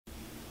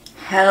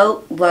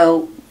Hello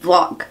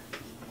vlog.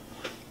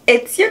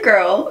 It's your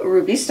girl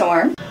Ruby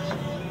Storm.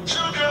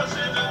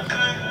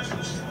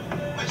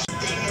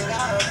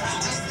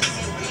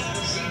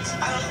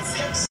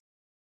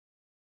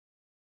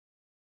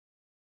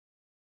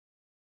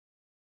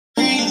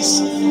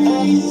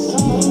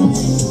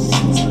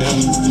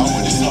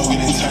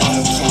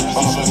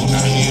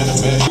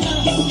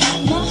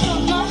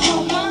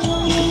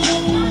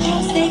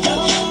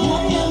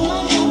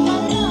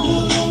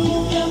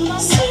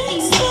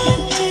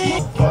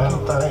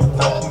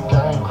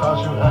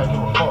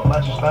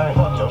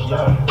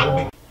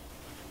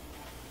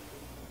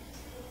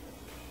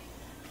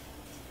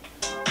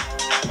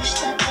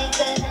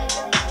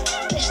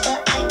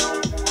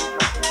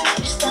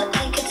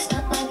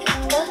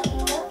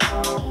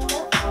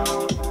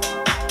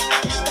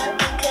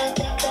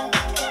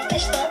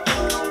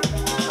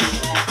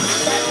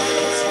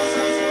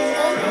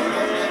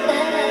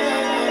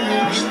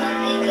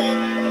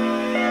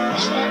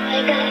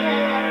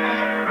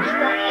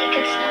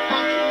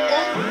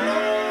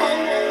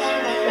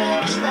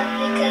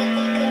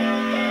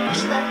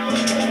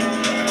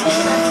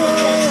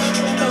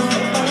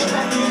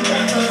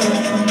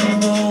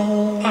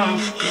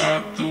 I've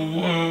got the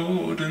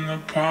world in the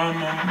palm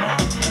of my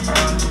hand.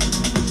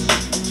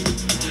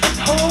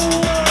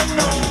 Oh, I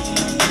know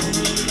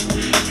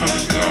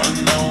I've got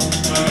no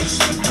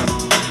mercy,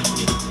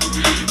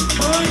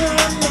 but I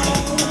know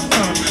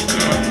I've got the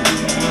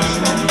world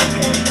in the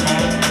palm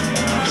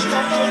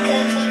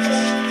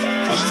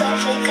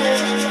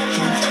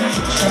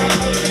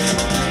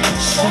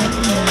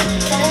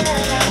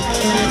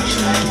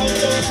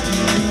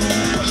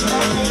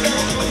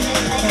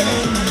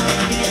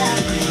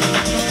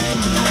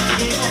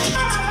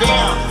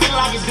Damn, feel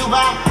like it's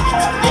Dubai.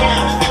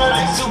 Damn, feel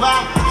like Dubai.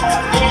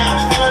 Damn,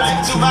 feel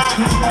like Dubai.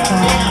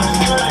 Damn,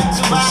 feel like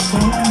Dubai.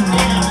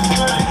 Damn,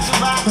 feel like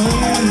Dubai.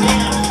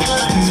 Damn, feel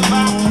like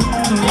Dubai.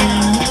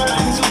 Damn, feel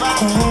like Dubai.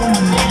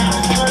 Damn,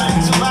 feel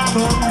like Dubai.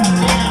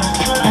 Damn,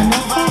 feel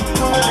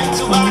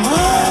like Dubai.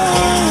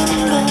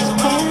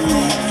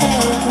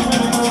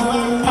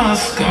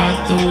 I've got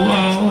the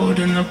world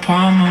in the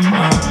palm of my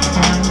hand.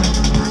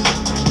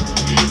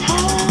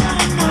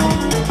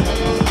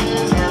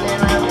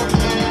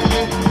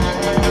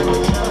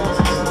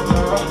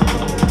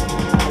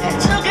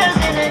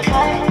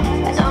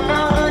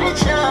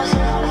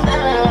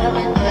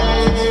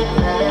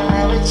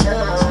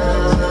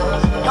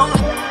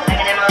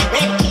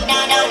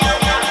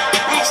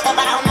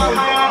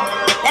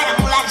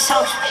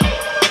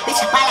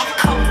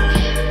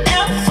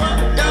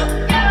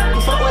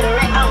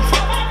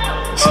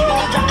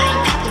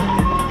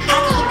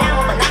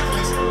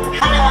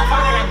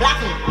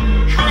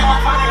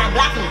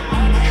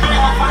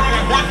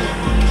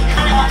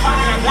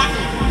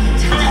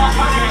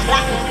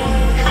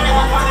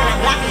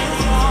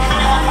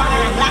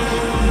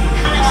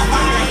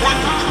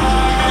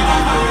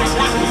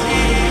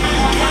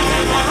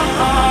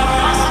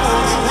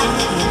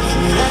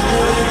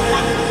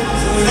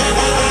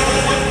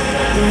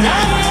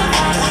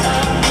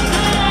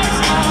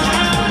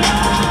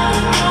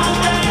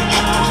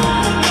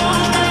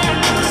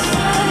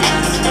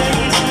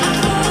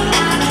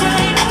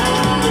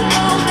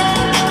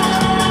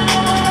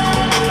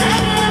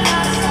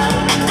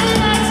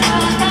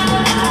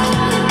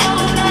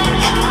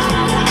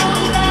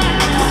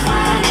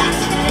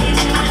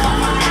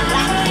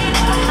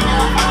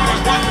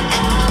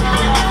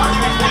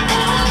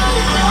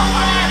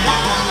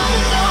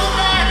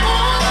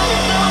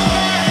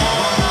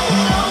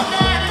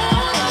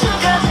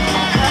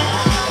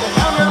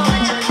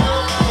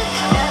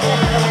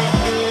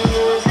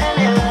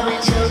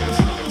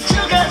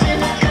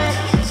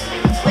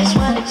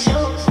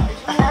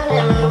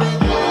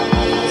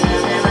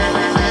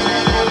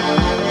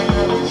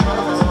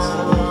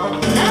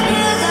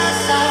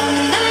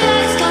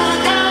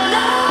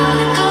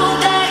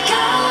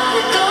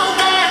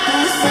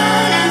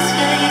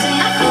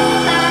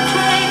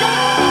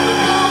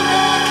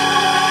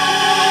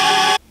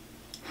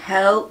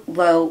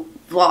 Hello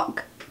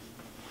vlog.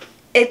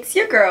 It's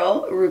your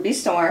girl Ruby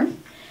Storm,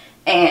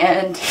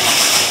 and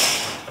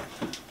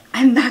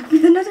I'm back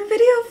with another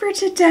video for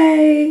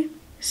today.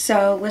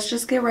 So let's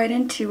just get right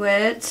into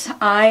it.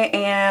 I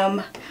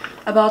am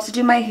about to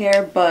do my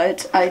hair,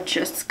 but I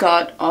just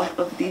got off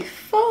of the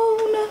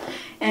phone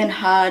and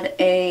had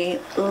a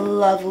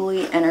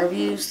lovely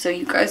interview. So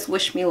you guys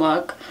wish me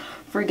luck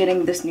for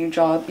getting this new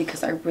job,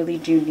 because I really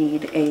do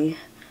need a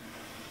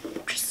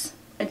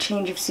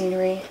change of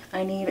scenery.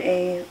 I need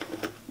a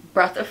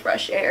breath of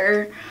fresh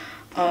air.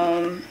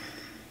 I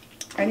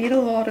need a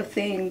lot of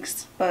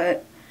things,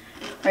 but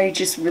I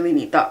just really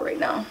need that right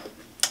now.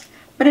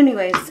 But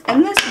anyways,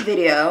 in this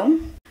video,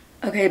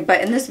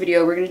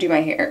 we're gonna do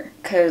my hair,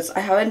 because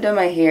I haven't done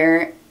my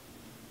hair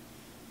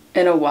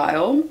in a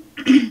while.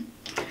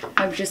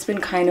 I've just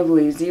been kind of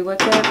lazy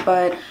with it,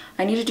 but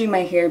I need to do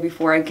my hair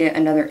before I get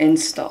another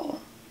install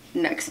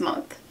next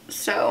month.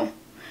 So,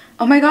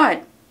 oh my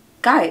god,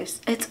 guys,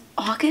 it's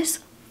August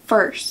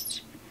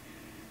 1st.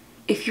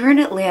 If you're in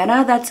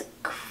Atlanta, that's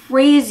crazy.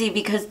 crazy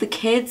because the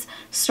kids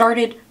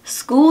started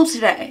school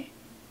today.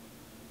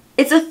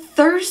 It's a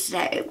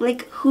Thursday.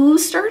 Like, who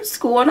starts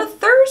school on a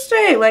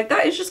Thursday? Like,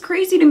 that is just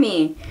crazy to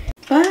me.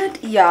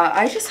 But yeah,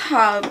 I just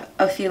have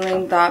a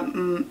feeling that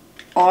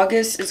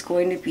August is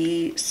going to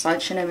be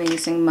such an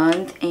amazing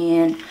month,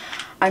 and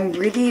I'm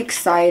really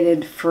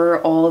excited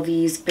for all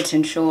these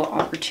potential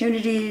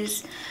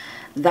opportunities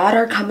that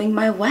are coming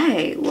my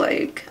way.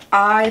 Like,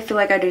 I feel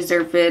like I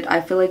deserve it. I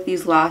feel like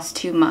these last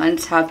 2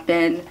 months have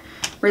been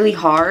really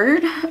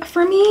hard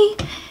for me,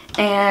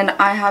 and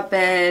I have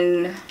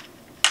been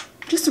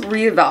just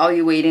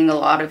reevaluating a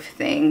lot of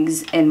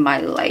things in my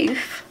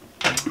life.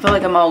 I feel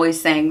like I'm always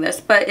saying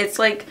this, but it's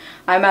like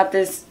I'm at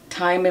this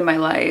time in my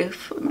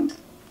life, I'm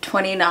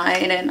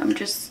 29, and I'm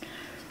just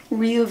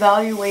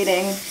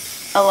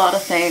reevaluating a lot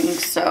of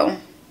things. So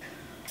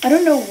I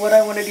don't know what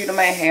I want to do to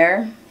my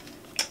hair.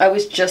 I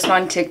was just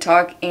on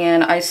TikTok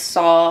and I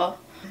saw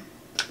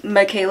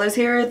Michaela's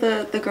hair,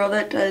 the girl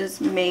that does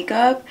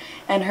makeup,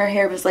 and her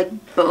hair was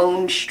like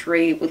bone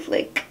straight with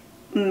like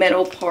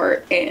middle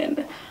part,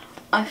 and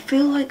I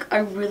feel like I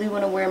really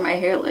want to wear my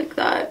hair like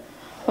that,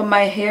 but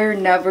my hair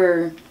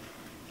never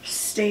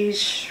stays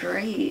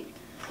straight,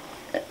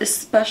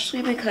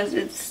 especially because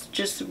it's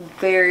just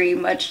very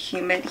much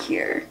humid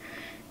here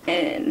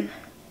in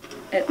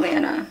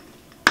Atlanta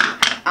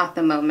at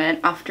the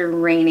moment. After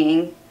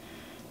raining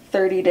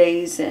 30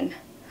 days and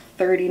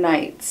 30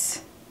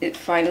 nights, it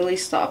finally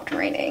stopped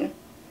raining.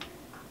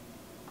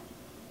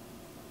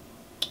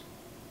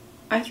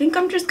 I think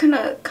I'm just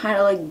gonna kind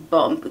of like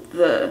bump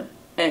the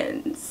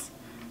ends.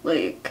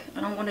 Like,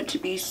 I don't want it to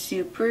be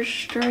super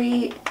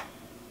straight.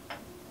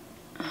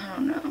 I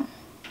don't know.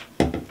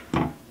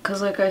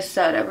 Cause like I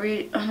said,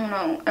 every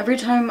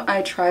time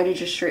I try to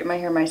just straighten my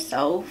hair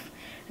myself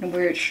and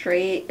wear it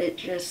straight,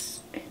 it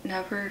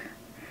never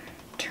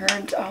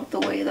turns out the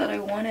way that I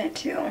want it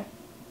to.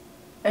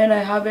 And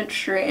I haven't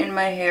straightened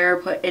my hair,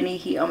 put any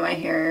heat on my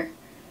hair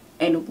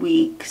in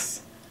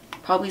weeks.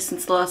 Probably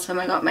since the last time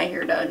I got my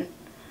hair done.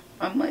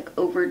 I'm like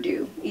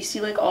overdue. You see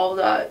like all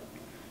that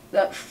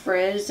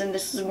frizz, and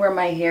this is where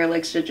my hair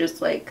likes to just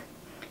like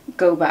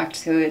go back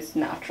to its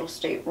natural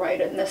state,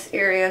 right in this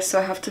area. So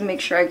I have to make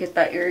sure I get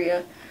that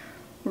area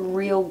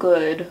real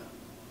good.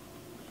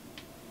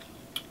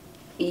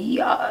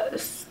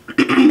 Yes.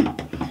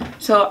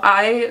 So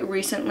I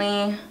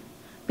recently,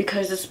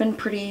 because it's been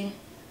pretty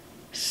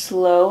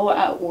slow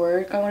at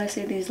work, I want to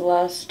say these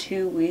last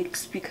 2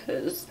 weeks,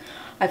 because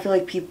I feel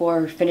like people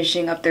are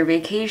finishing up their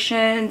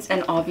vacations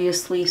and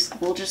obviously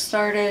school just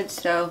started,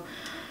 so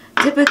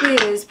typically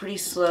it is pretty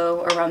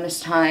slow around this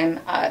time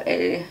at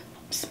a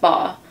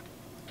spa.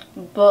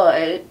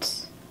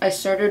 But I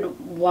started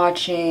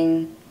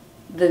watching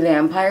The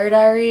Vampire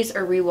Diaries,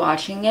 or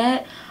rewatching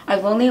it.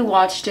 I've only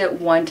watched it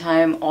one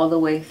time all the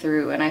way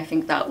through, and I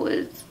think that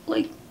was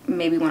like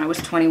maybe when I was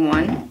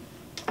 21.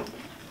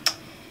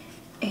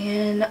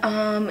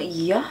 And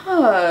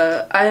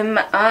yeah, I'm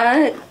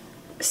at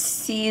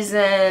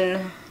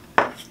season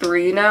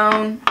 3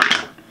 now,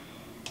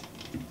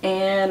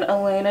 and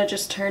Elena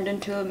just turned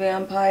into a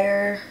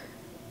vampire,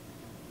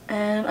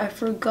 and I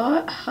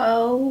forgot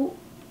how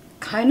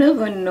kind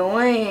of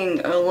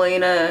annoying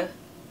Elena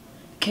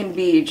can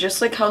be,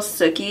 just like how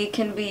Sookie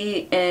can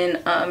be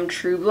in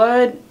True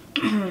Blood.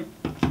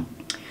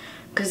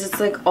 Because it's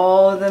like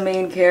all the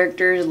main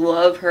characters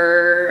love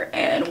her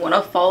and want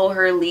to follow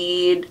her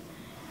lead,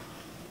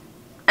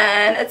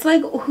 and it's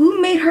like,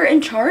 who made her in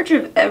charge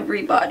of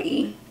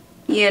everybody,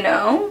 you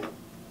know?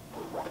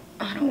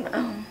 I don't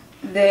know.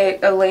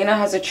 Elena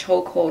has a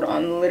chokehold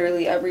on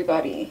literally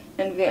everybody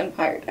in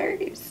Vampire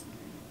Diaries.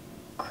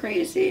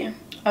 Crazy.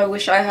 I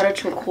wish I had a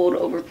chokehold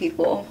over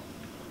people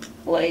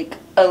like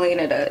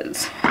Elena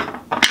does.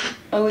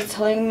 I was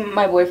telling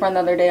my boyfriend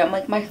the other day, I'm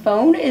like, my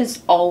phone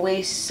is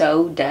always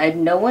so dead.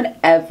 No one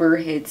ever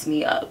hits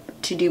me up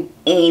to do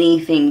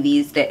anything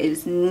these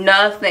days.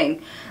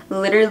 Nothing.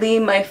 Literally,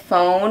 my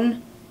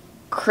phone,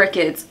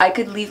 crickets. I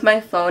could leave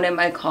my phone in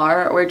my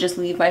car or just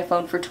leave my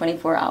phone for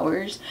 24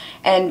 hours.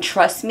 And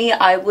trust me,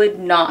 I would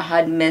not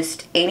have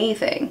missed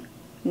anything.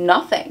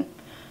 Nothing.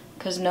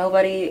 Because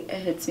nobody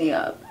hits me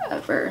up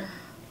ever.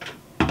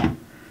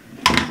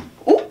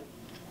 Ooh.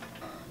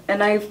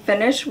 And I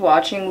finished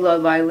watching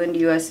Love Island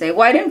USA.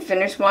 Well, I didn't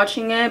finish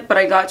watching it, but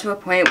I got to a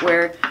point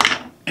where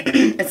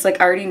it's like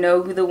I already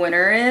know who the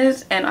winner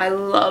is. And I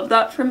love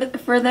that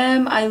for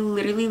them. I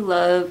literally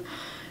love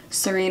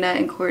Serena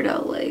and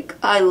Cordell. Like,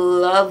 I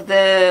love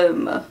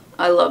them.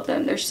 I love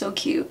them. They're so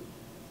cute.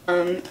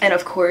 And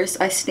of course,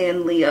 I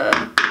stan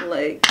Leah.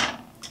 Like,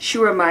 she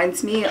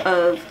reminds me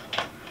of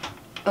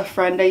a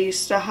friend I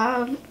used to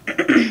have.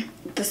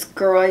 This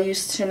girl I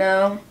used to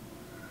know.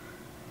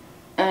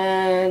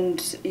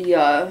 And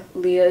yeah,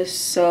 Leah is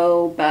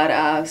so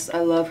badass.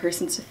 I love her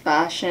sense of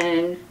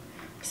fashion,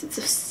 sense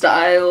of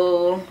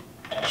style.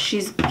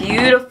 She's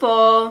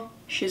beautiful.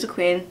 She's a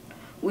queen.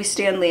 We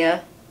stan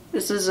Leah.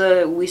 This is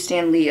a We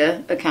Stan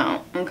Leah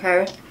account,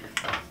 okay?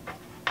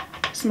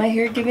 Is my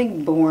hair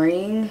giving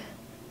boring?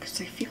 Because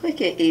I feel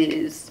like it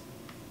is.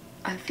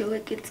 I feel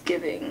like it's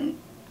giving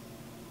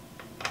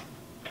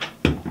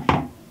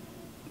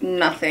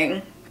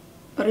nothing.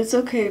 But it's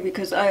okay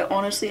because I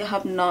honestly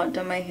have not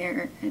done my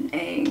hair in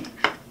a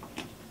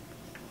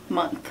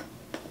month.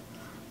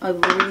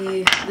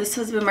 This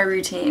has been my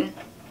routine.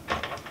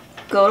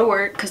 Go to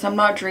work, because I'm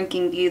not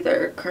drinking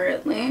either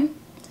currently.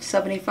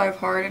 75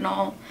 hard and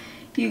all.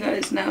 You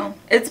guys know.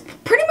 It's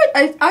pretty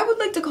much, I would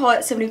like to call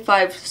it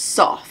 75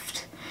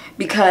 soft.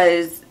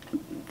 Because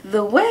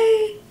the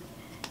way,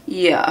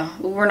 yeah,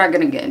 we're not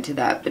going to get into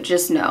that. But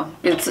just know,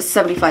 it's a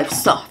 75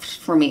 soft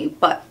for me.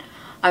 But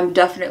I'm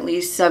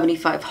definitely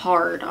 75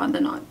 hard on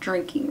the not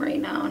drinking right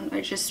now. And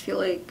I just feel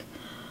like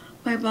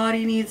my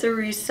body needs a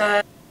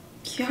reset.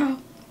 Yeah,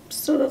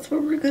 so that's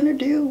what we're going to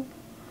do.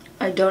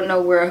 I don't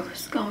know where I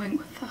was going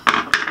with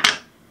that.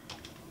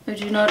 I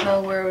do not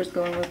know where I was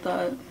going with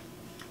that.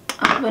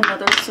 I have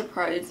another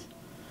surprise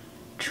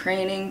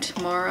training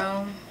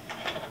tomorrow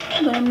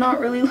that I'm not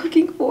really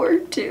looking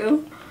forward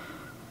to.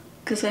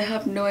 Because I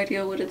have no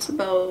idea what it's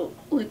about.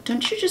 Like,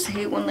 don't you just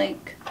hate when,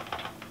 like,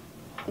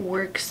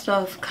 work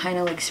stuff kind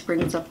of, like,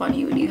 springs up on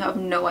you and you have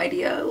no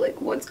idea,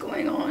 like, what's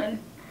going on?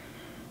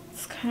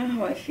 It's kind of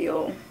how I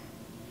feel.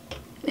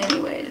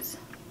 Anyways.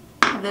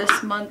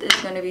 This month is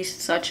going to be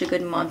such a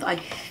good month. I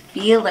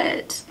feel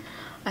it.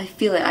 I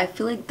feel it. I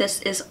feel like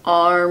this is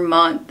our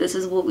month. This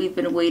is what we've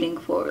been waiting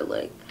for.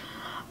 Like,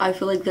 I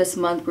feel like this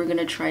month we're going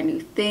to try new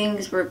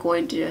things. We're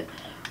going to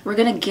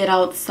get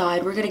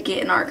outside. We're going to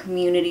get in our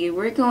community.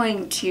 We're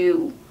going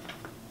to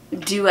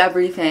do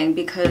everything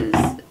because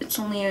it's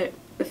only a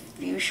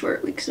few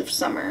short weeks of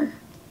summer.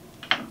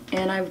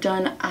 And I've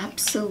done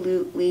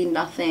absolutely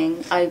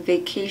nothing. I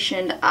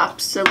vacationed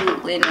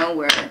absolutely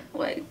nowhere.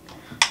 Like,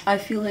 I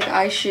feel like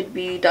I should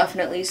be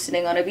definitely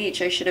sitting on a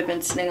beach. I should have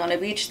been sitting on a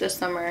beach this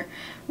summer,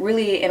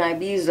 really in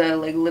Ibiza,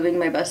 like living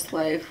my best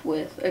life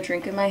with a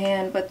drink in my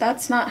hand. But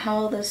that's not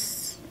how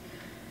this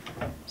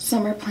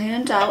summer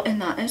planned out,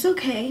 and that is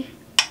okay,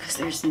 because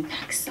there's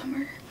next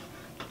summer.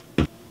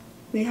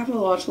 We have a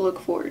lot to look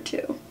forward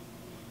to.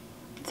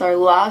 It's our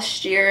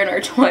last year in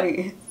our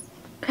 20s.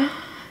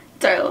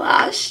 It's our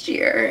last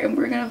year, and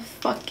we're gonna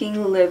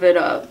fucking live it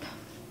up.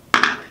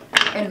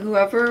 And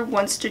whoever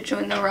wants to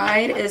join the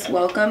ride is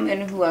welcome,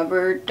 and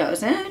whoever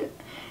doesn't,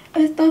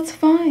 that's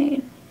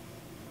fine.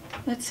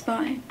 That's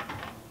fine.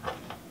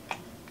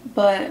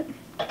 But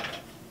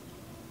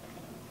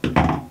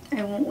I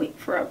won't wait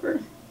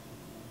forever.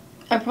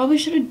 I probably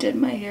should have did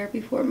my hair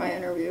before my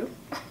interview.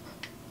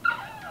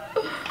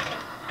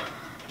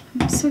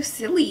 I'm so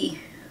silly.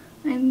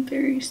 I'm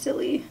very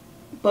silly.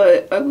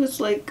 But I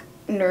was like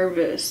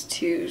nervous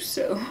too,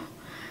 so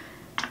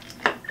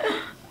I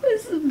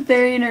was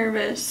very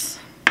nervous.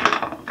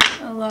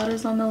 A lot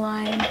is on the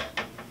line.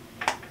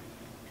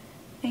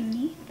 I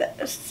need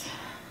this.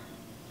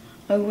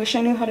 I wish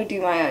I knew how to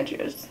do my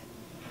edges.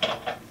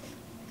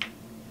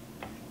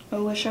 I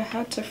wish I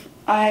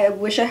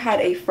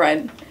had a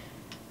friend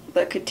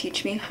that could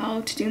teach me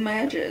how to do my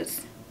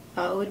edges.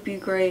 That would be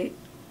great.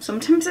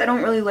 Sometimes I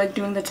don't really like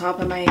doing the top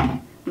of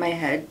my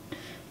head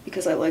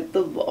because I like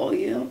the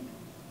volume.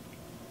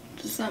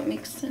 Does that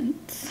make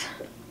sense?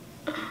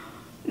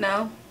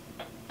 No?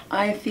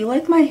 I feel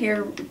like my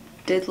hair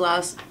did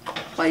last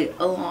quite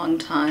a long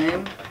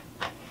time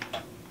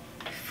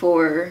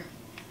for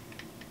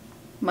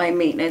my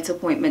maintenance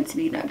appointment to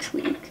be next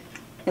week.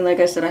 And like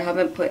I said, I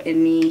haven't put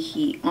any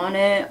heat on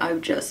it.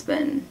 I've just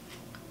been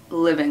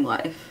living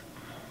life,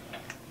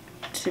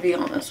 to be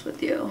honest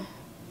with you.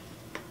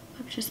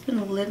 I've just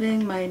been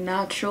living my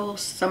natural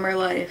summer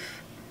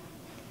life.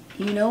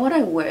 You know what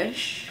I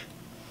wish?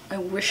 I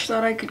wish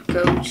that I could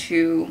go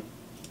to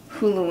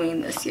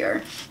Halloween this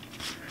year.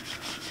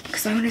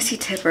 Because I want to see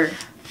Tipper.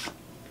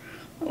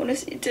 I want to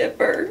see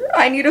Tipper.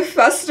 I need a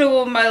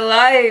festival in my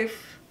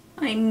life.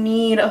 I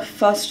need a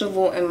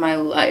festival in my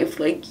life.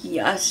 Like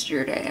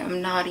yesterday.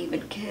 I'm not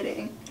even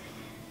kidding.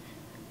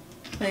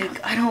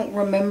 Like, I don't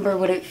remember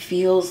what it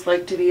feels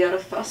like to be at a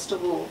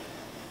festival.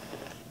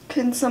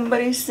 Can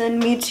somebody send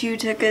me 2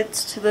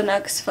 tickets to the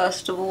next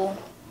festival?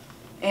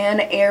 And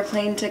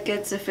airplane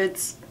tickets if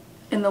it's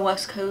in the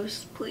West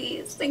Coast,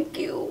 please. Thank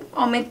you.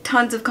 I'll make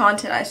tons of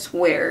content, I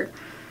swear.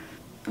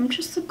 I'm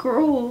just a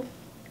girl.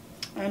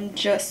 I'm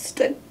just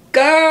a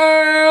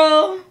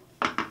girl.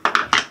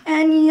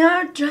 And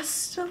you're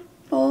just a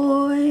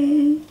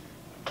boy.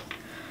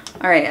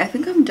 Alright, I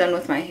think I'm done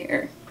with my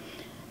hair.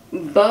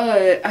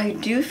 But I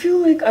do feel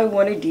like I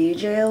want to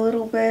DJ a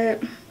little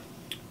bit.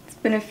 It's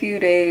been a few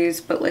days,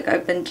 but like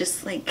I've been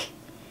just like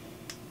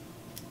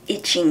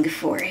itching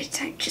for it.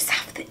 I just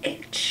have the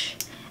itch.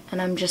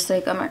 And I'm just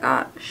like, oh my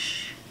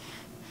gosh.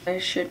 I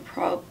should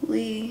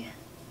probably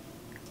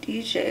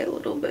DJ a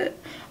little bit.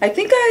 I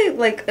think I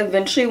like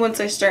eventually once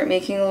I start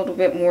making a little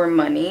bit more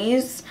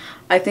monies,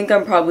 I think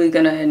I'm probably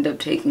gonna end up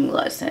taking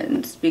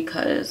lessons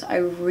because I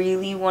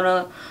really want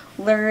to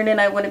learn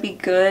and I want to be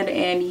good,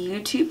 and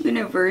YouTube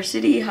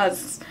University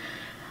has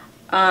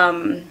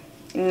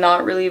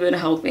not really been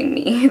helping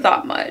me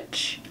that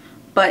much.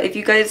 But if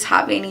you guys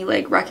have any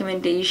like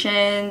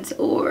recommendations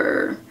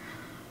or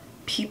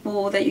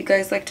people that you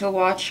guys like to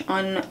watch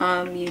on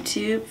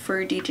YouTube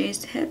for DJ's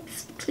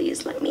tips,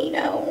 please let me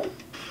know.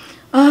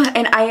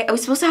 And I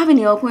was supposed to have a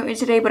nail appointment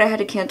today, but I had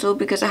to cancel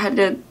because I had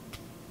to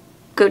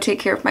go take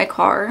care of my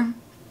car.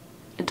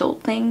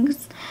 Adult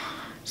things.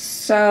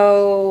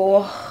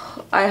 So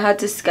I had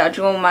to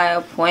schedule my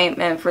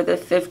appointment for the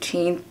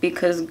 15th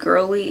because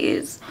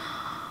girly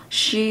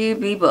she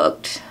be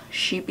booked.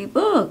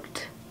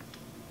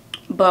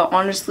 But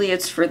honestly,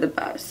 it's for the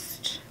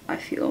best. I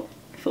feel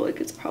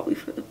like it's probably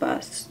for the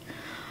best.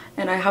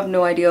 And I have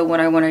no idea what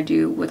I want to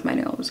do with my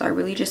nails. I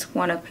really just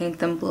want to paint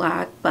them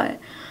black, but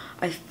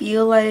I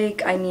feel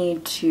like I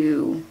need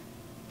to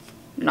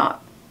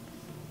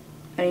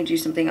do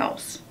something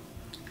else.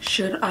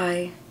 Should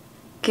I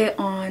get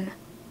on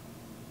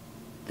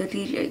the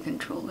DJ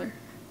controller?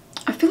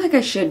 I feel like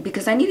I should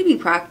because I need to be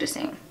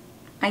practicing.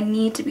 I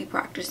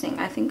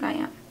think I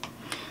am.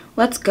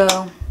 Let's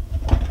go.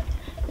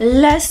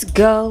 Let's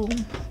go.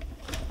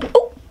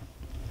 Ooh.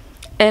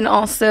 And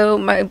also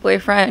my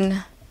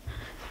boyfriend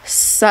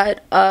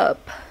set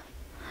up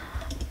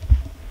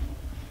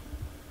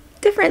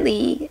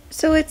differently,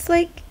 so it's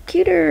like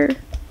cuter.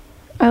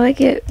 I like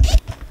it.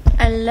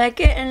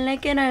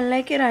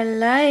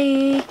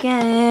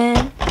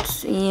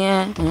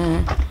 Yeah.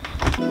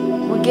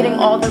 We're getting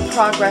all the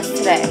progress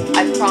today,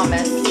 I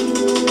promise.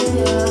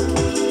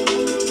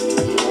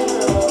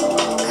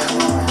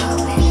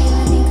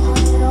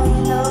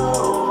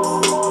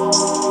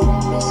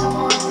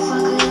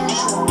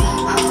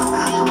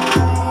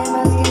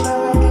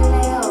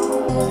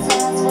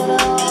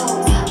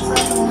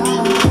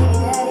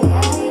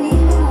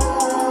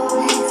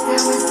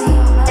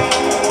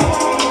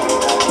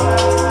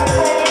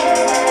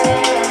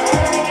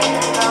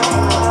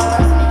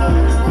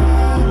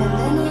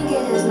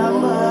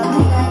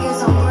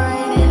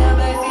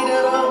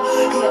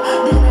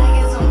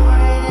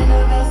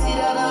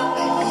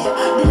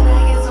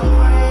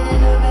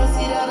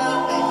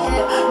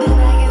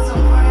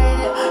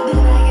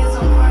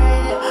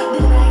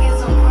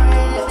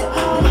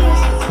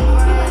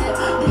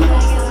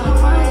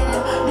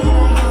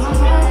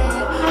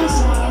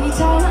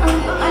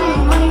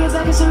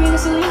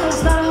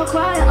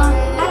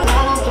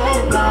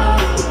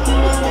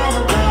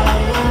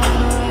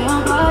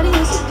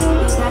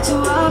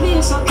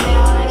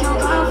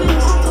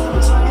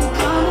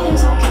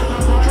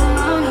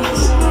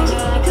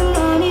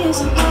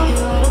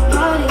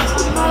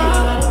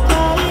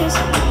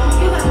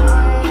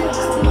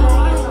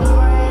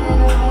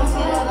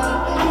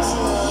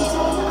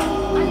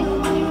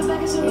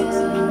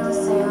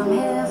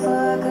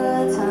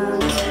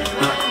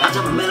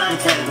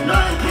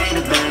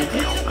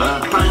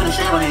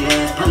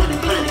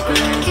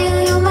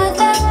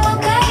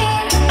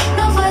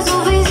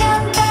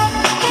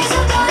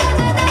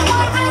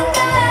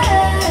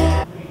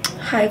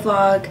 Hi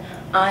vlog,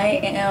 I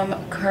am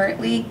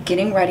currently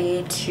getting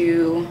ready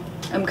to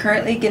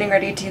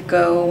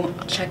go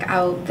check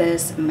out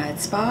this med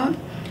spa.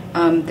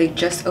 They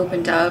just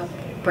opened up,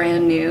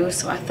 brand new,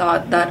 so I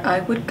thought that I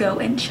would go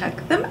and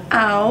check them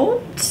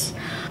out.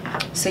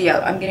 So yeah,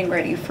 I'm getting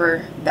ready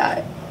for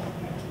that.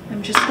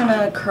 I'm just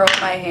gonna curl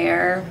my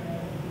hair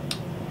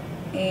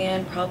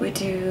and probably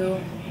do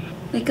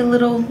like a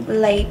little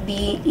light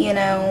beat, you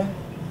know.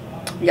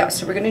 Yeah,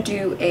 so we're gonna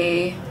do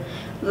a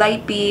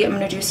light beat. I'm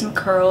gonna do some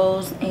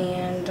curls,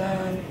 and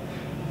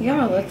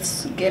yeah,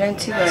 let's get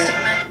into it.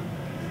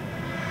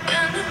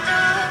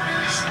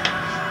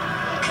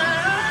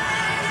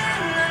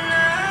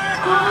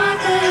 All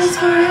this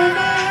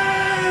forever.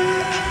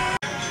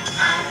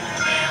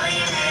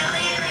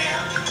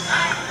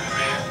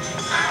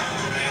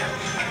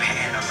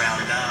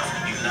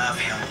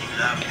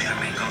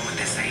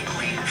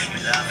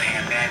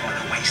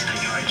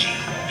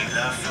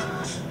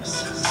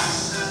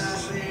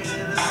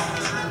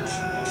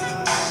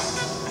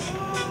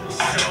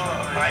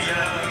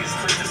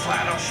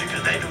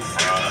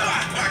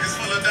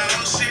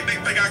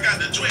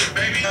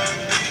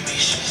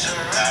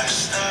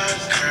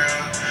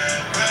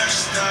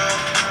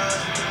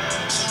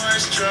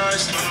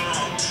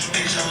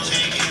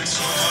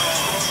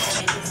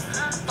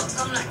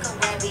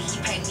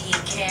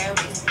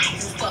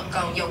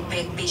 On your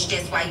big bitch,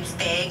 that's why you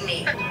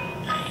stagnant.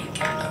 I ain't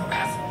got no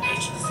rap for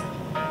bitches.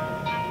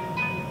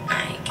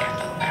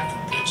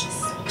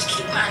 Just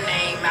keep my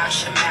name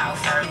out your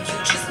mouth. You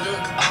just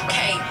look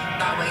okay,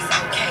 always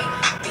okay.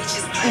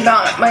 Bitches.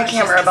 Not my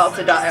camera about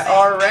to die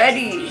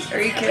already.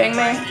 Are you kidding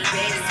me?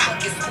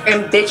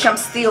 And bitch, I'm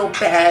still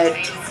bad.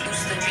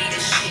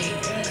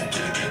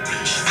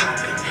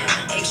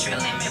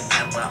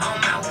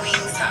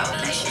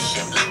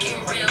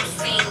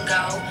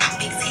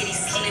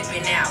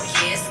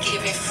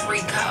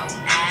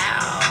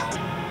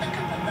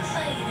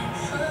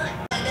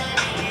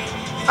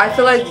 I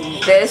feel like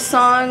this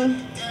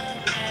song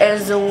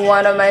is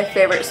one of my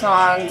favorite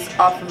songs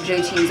off of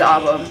JT's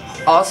album,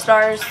 All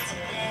Stars.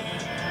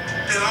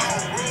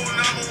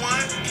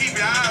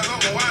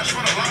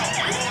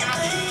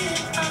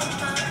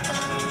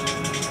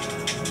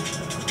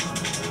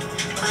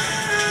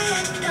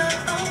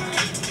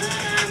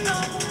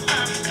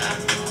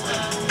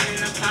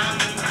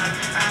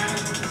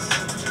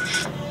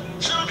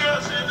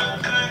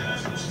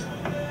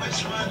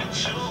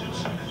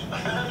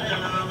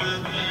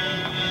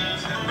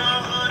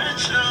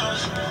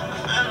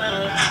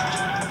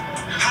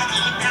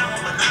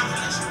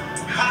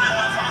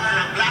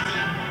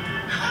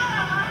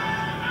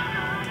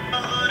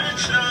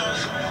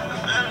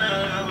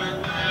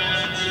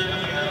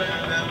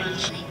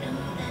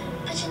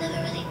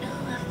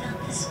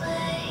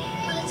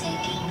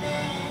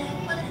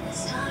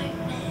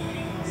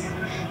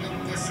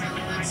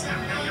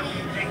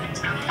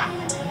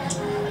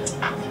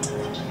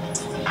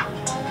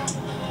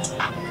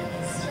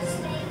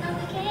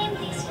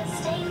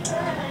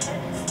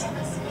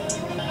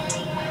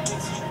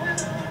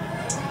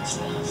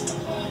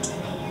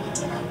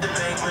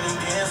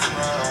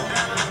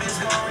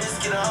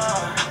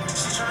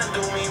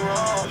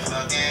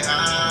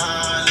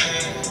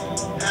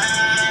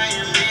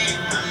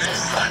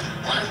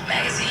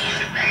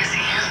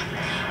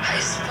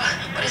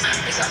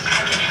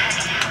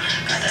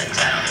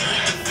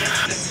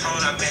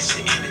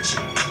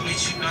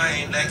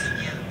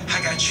 I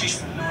got trees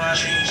from New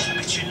Orleans,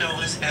 but you know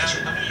it's out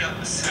on the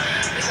other side.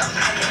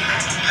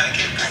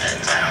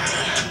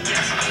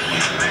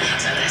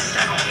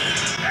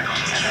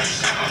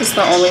 It's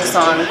the only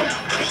song.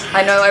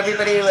 I know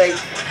everybody like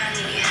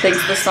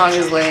thinks the song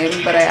is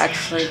lame, but I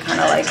actually kind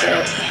of like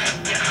it.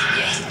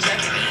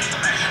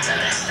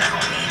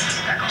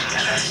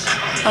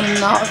 I'm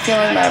not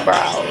feeling my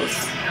brows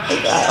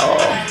like, at all,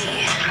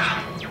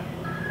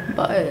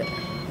 but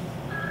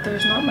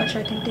there's not much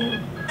I can do.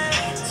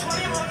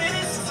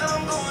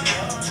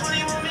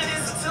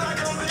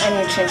 I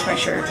need to change my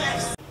shirt.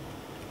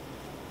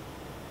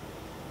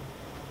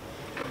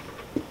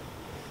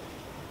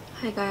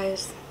 Hi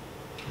guys,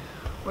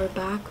 we're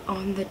back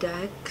on the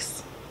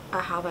decks.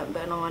 I haven't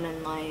been on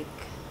in like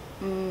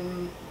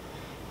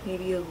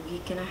maybe a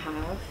week and a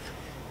half,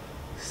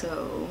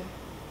 so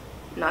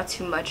not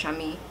too much on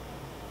me.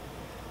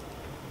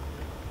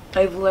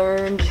 I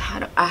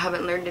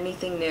haven't learned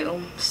anything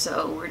new,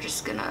 so we're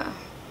just gonna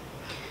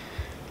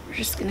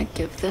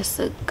give this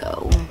a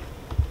go.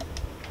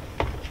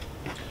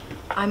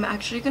 I'm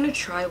actually gonna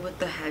try with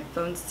the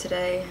headphones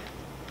today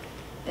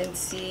and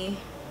see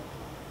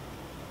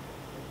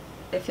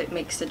if it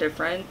makes a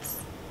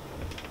difference.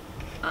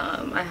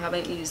 I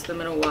haven't used them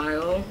in a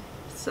while,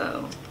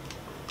 so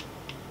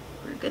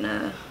we're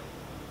gonna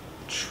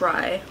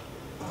try.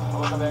 I'm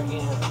gonna come back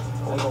in.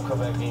 We gonna come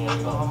back in.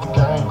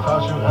 Gang,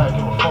 cause you, I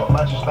give a fuck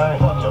about your thing.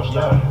 Fuck your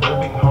stuff. Real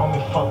big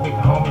homie, fuck big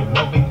homie,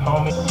 no big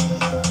homie.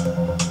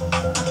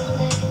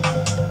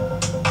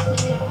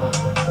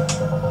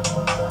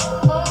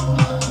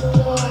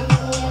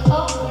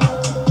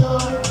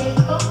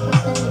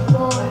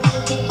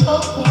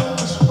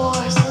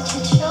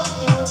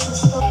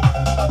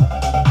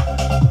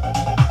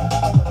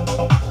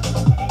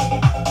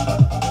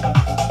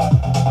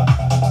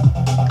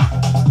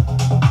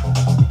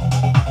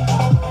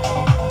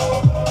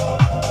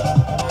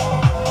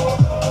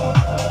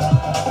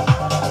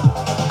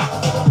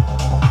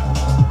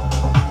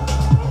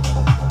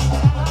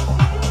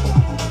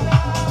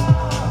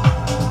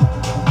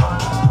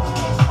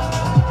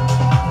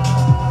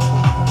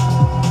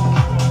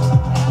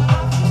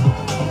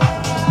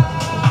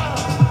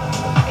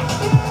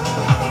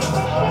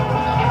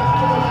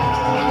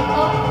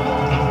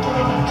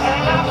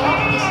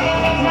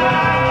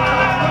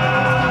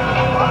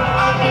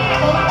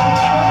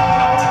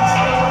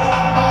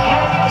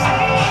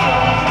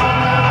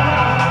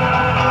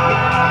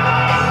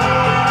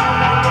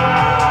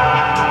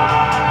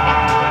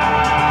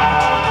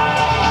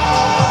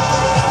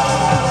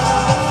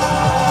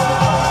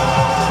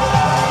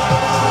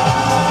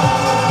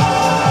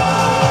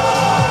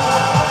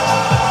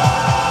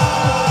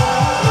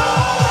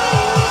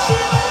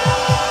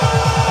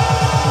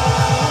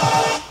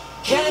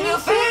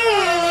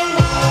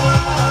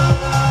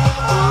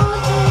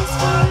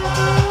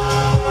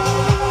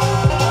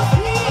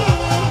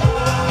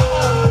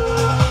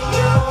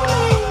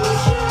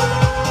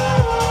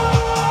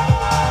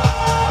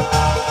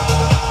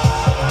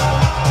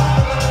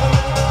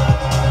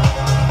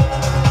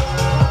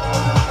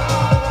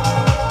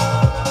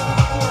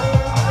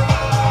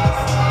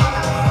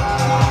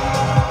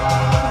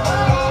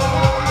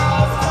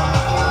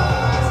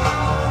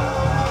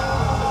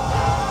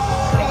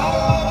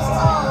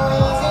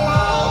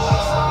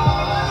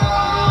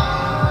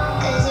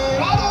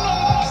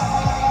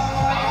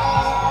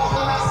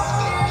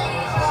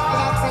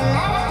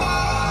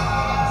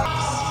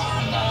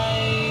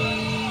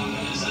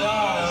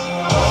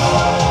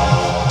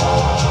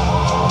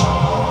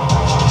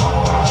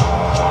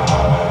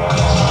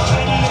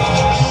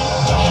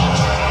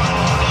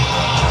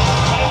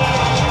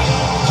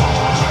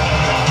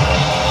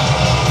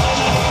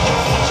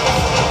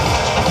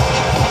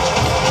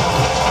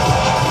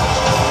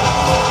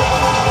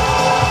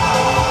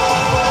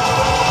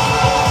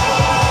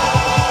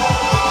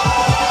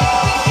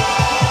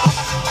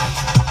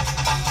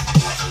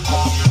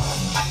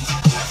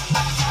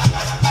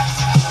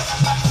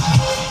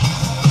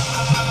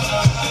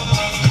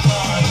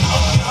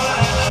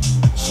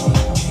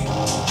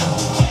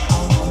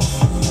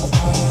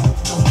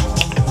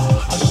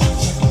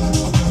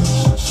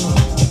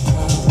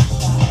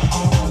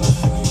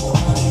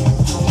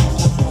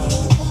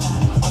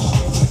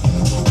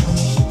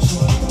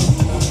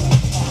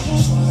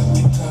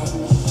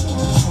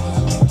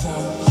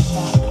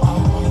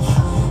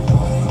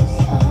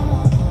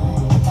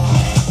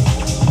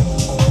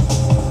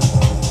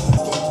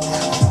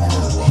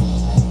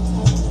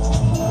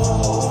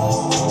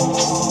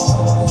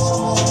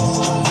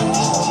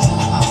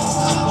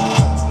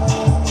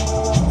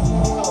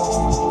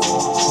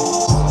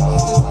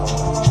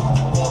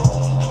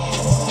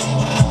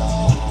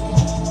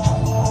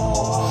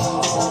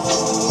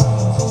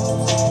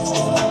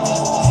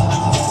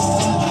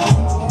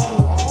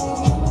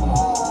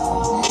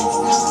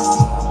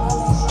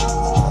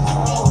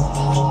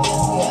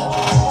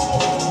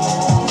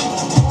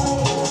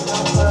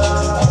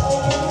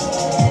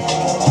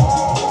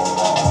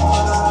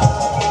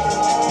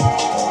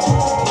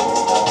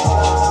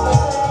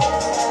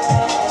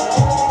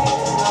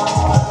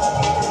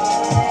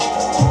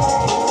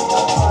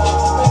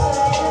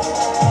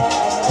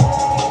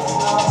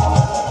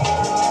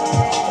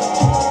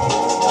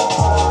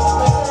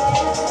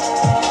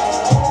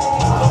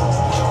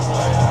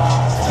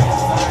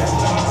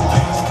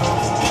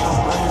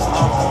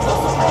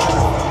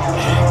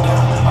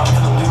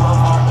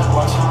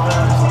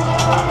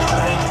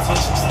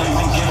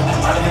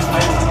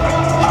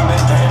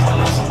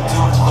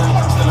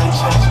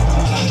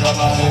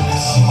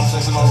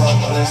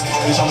 molested.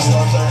 Bitch, I'ma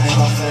start flirting in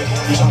my fake.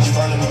 Bitch, I'ma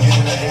start letting me get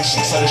in the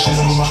action. Say that shit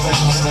up in my face,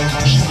 I'ma smack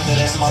it. She put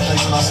that ass in my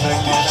face and I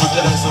smacked it. Put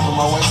that ass up in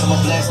my waist, I'ma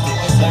blast it.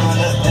 They run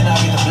up, then I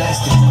get the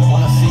blasted.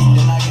 Wanna feed,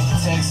 then I get the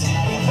texting.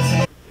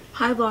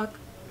 Hi vlog.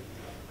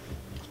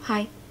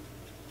 Hi.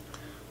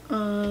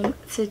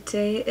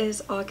 Today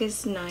is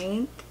August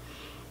 9th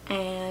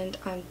and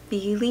I'm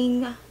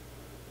feeling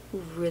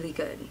really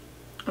good.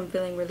 I'm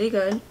feeling really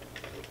good.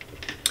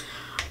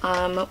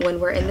 When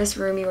we're in this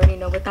room, you already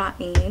know what that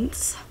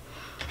means.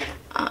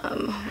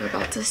 We're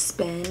about to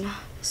spin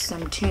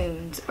some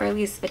tunes, or at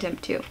least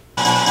attempt to.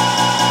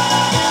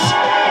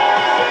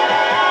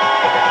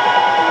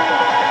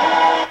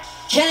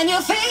 Can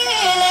you feel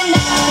it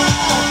now?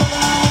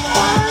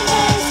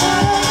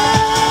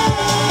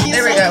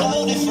 There we go.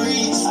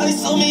 I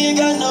told me you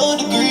got no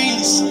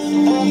degrees. I'm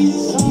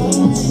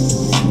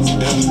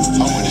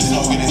with this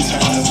hoe getting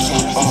turned up to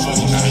I'm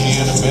fucking out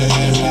here in the bed.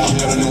 I'm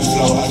got a new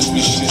flow, I just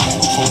be shit. I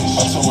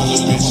told my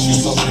little bitch, you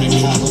so pretty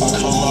cool. I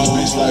call my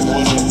bitch like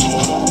what up,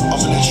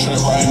 I'm in the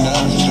trap right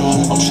now.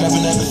 I'm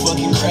trapping at the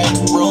fucking crack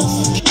room.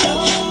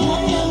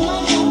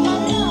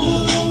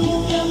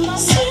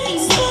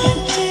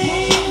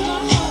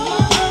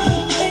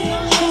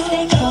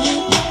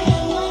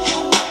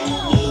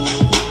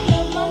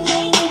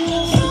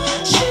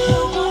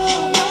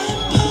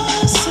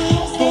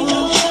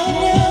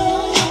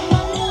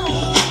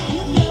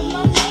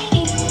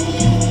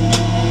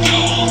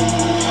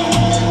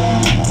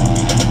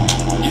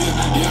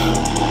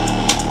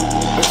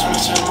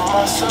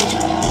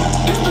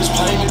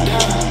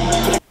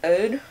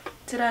 Good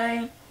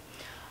today.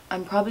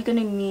 I'm probably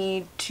gonna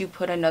need to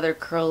put another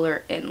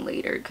curler in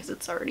later because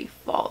it's already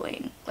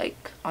falling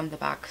like on the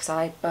back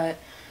side, but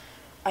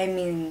I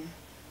mean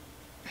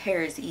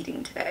hair is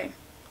eating today.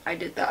 I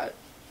did that.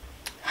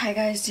 Hi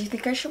guys, do you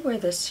think I should wear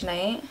this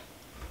tonight?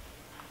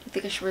 I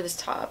think I should wear this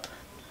top.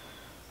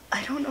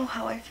 I don't know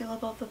how I feel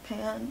about the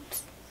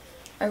pants.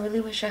 I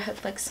really wish I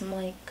had like some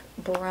like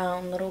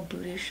brown little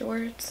booty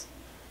shorts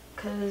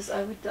because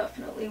I would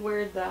definitely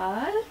wear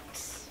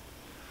that.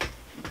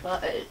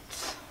 But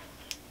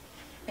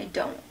I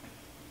don't,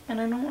 and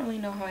I don't really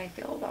know how I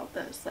feel about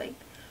this, like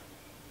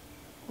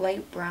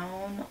light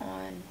brown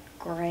on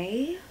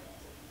gray.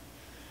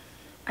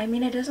 I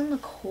mean, it doesn't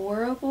look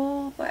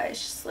horrible, but it's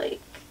just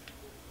like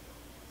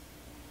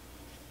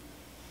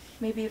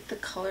maybe if the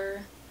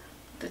color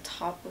of the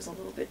top was a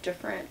little bit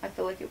different, I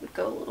feel like it would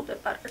go a little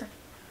bit better.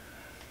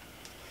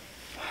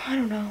 I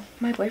don't know,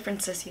 my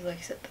boyfriend says he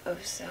likes it though,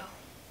 so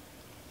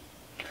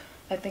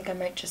I think I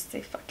might just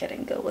say fuck it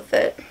and go with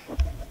it.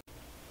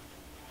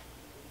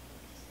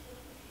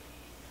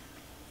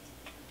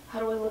 How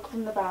do I look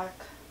from the back?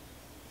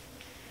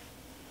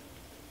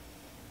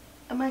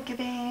 Am I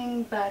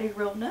giving baddie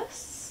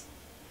realness?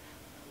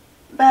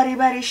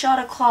 Baddie shot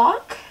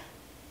o'clock?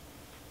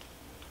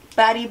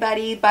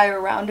 Baddie by a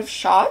round of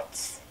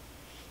shots?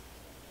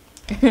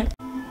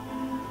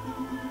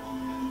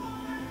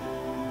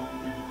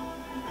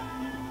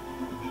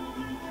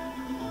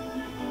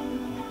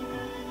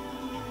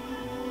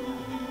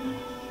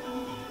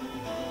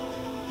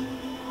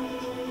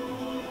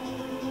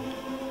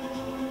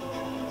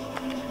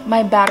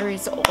 My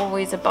battery's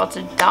always about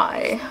to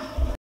die.